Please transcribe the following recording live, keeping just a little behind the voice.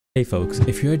Hey folks,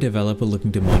 if you're a developer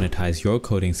looking to monetize your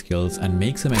coding skills and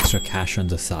make some extra cash on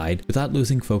the side without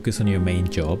losing focus on your main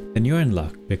job, then you're in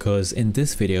luck, because in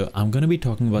this video I'm going to be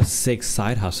talking about 6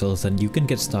 side hustles that you can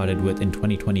get started with in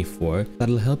 2024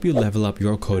 that'll help you level up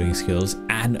your coding skills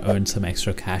and earn some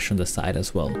extra cash on the side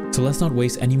as well. So let's not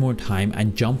waste any more time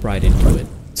and jump right into it.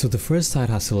 So the first side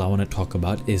hustle I want to talk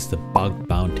about is the bug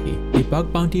bounty. A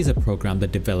bug bounty is a program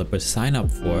that developers sign up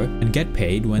for and get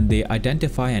paid when they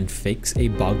identify and fix a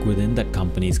bug within that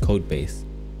company's codebase.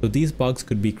 So these bugs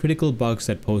could be critical bugs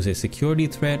that pose a security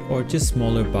threat or just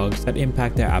smaller bugs that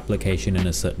impact their application in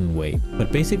a certain way.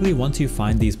 But basically, once you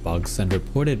find these bugs and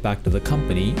report it back to the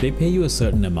company, they pay you a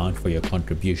certain amount for your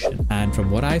contribution. And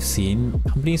from what I've seen,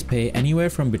 companies pay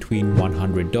anywhere from between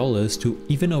 $100 to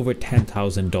even over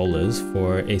 $10,000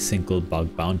 for a single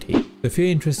bug bounty. So if you're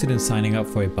interested in signing up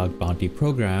for a bug bounty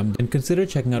program, then consider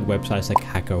checking out websites like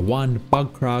HackerOne,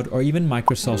 BugCrowd, or even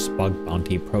Microsoft's bug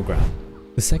bounty program.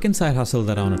 The second side hustle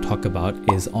that I want to talk about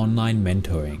is online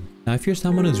mentoring. Now, if you're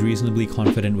someone who's reasonably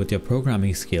confident with your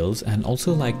programming skills and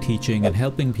also like teaching and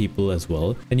helping people as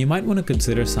well, then you might want to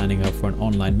consider signing up for an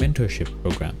online mentorship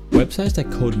program. Websites like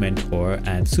CodeMentor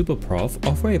and SuperProf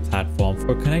offer a platform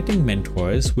for connecting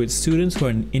mentors with students who are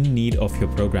in need of your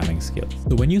programming skills.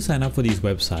 So when you sign up for these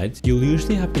websites, you'll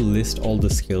usually have to list all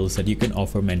the skills that you can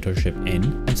offer mentorship in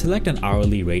and select an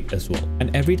hourly rate as well.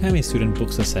 And every time a student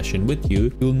books a session with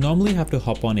you, you'll normally have to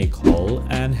hop on a call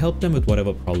and help them with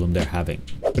whatever problem they're having.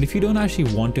 But if you don't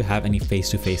actually want to have any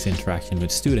face-to-face interaction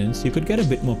with students, you could get a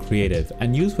bit more creative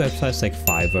and use websites like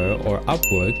Fiverr or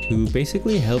Upwork to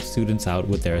basically help students out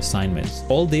with their assignments.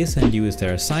 All they send you is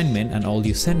their assignment, and all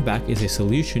you send back is a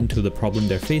solution to the problem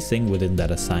they're facing within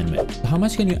that assignment. So how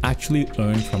much can you actually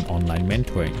earn from online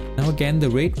mentoring? Now again, the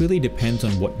rate really depends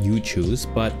on what you choose,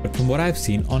 but from what I've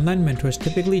seen, online mentors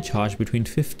typically charge between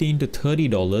 $15 to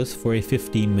 $30 for a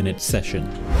 15-minute session.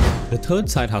 The third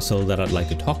side hustle that I'd like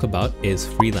to talk about is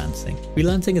freelancing.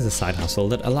 Freelancing is a side hustle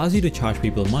that allows you to charge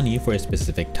people money for a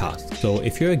specific task. So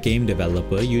if you're a game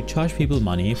developer, you charge people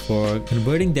money for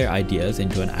converting their ideas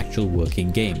into an actual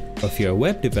working game. Or if you're a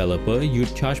web developer, you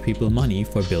charge people money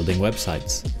for building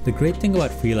websites. The great thing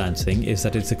about freelancing is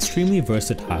that it's extremely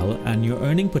versatile and your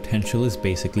earning potential is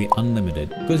basically unlimited,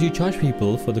 because you charge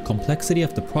people for the complexity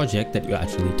of the project that you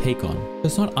actually take on. So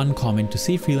it's not uncommon to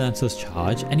see freelancers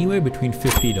charge anywhere between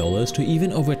 $50 to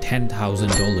even over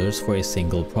 $10,000 for a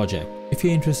single project. If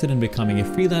you're interested in becoming a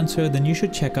freelancer, then you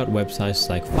should check out websites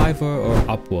like Fiverr or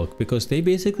Upwork, because they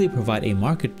basically provide a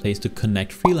marketplace to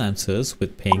connect freelancers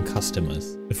with paying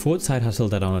customers. The fourth side hustle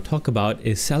that I want to talk about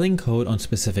is selling code on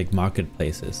specific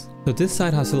marketplaces. So this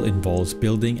side hustle involves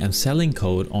building and selling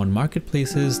code on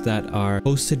marketplaces that are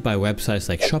hosted by websites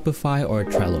like Shopify or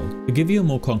Trello. To give you a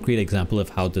more concrete example of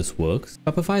how this works,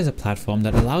 Shopify is a platform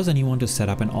that allows anyone to set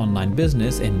up an online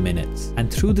business in minutes.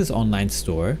 And through this online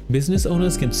store, business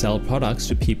owners can sell products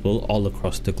to people all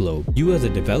across the globe. You as a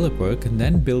developer can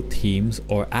then build themes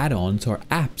or add-ons or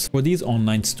apps for these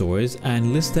online stores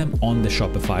and list them on the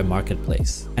Shopify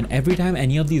marketplace. And every time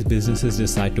any of these businesses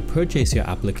decide to purchase your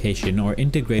application or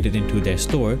integrate it into their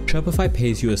store, Shopify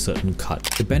pays you a certain cut.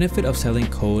 The benefit of selling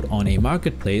code on a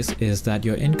marketplace is that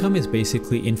your income is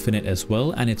basically infinite as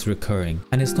well, and it's recurring.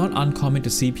 And it's not uncommon to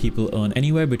see people earn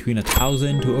anywhere between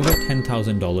 $1,000 to over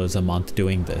 $10,000 a month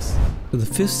doing this. So the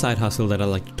fifth side hustle that I'd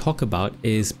like to talk about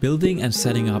is building and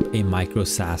setting up a micro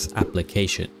SaaS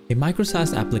application. A micro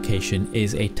SaaS application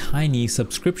is a tiny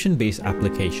subscription-based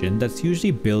application that's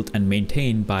usually built and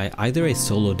maintained by either a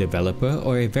solo developer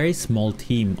or a very small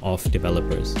team of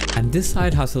developers. And this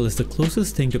side hustle is the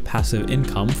closest thing to passive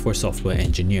income for software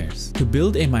engineers. To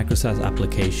build a micro SaaS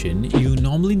application, you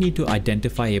normally need to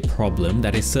identify a problem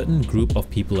that a certain group of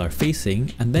people are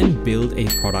facing and then build a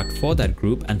product for that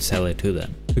group and sell it to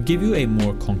them. To give you a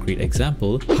more concrete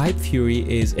example, HypeFury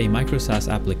is a micro SaaS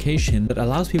application that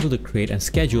allows people to create and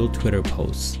schedule Twitter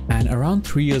posts. And around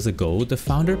 3 years ago, the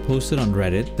founder posted on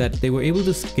Reddit that they were able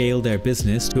to scale their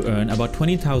business to earn about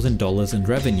 $20,000 in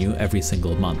revenue every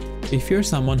single month. If you're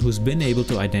someone who's been able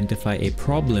to identify a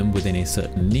problem within a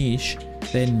certain niche,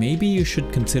 then maybe you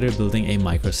should consider building a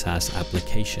micro SaaS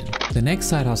application. The next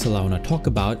side hustle I want to talk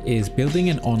about is building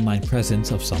an online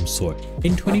presence of some sort.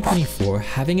 In 2024,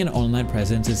 having an online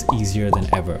presence is easier than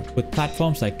ever. With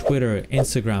platforms like Twitter,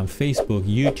 Instagram, Facebook,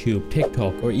 YouTube,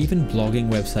 TikTok, or even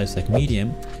blogging websites like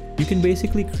Medium, You can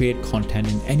basically create content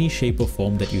in any shape or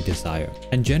form that you desire.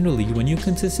 And generally, when you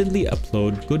consistently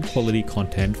upload good quality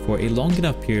content for a long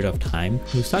enough period of time,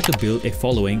 you start to build a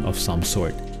following of some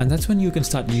sort. And that's when you can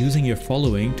start using your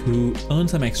following to earn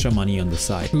some extra money on the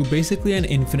side through basically an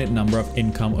infinite number of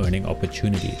income earning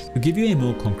opportunities. To give you a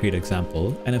more concrete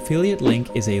example, an affiliate link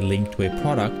is a link to a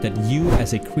product that you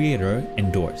as a creator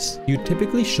endorse. You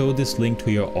typically show this link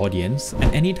to your audience,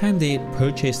 and anytime they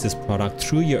purchase this product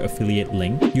through your affiliate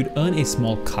link, you'd earn a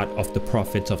small cut of the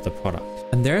profits of the product.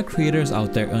 And there are creators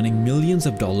out there earning millions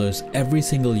of dollars every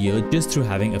single year just through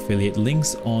having affiliate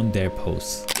links on their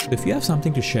posts. So if you have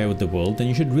something to share with the world, then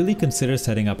you should really consider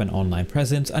setting up an online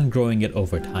presence and growing it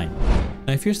over time.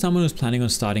 Now, if you're someone who's planning on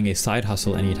starting a side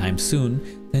hustle anytime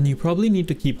soon, then you probably need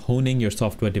to keep honing your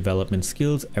software development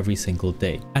skills every single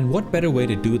day. And what better way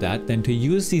to do that than to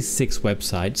use these 6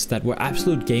 websites that were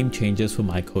absolute game changers for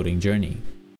my coding journey.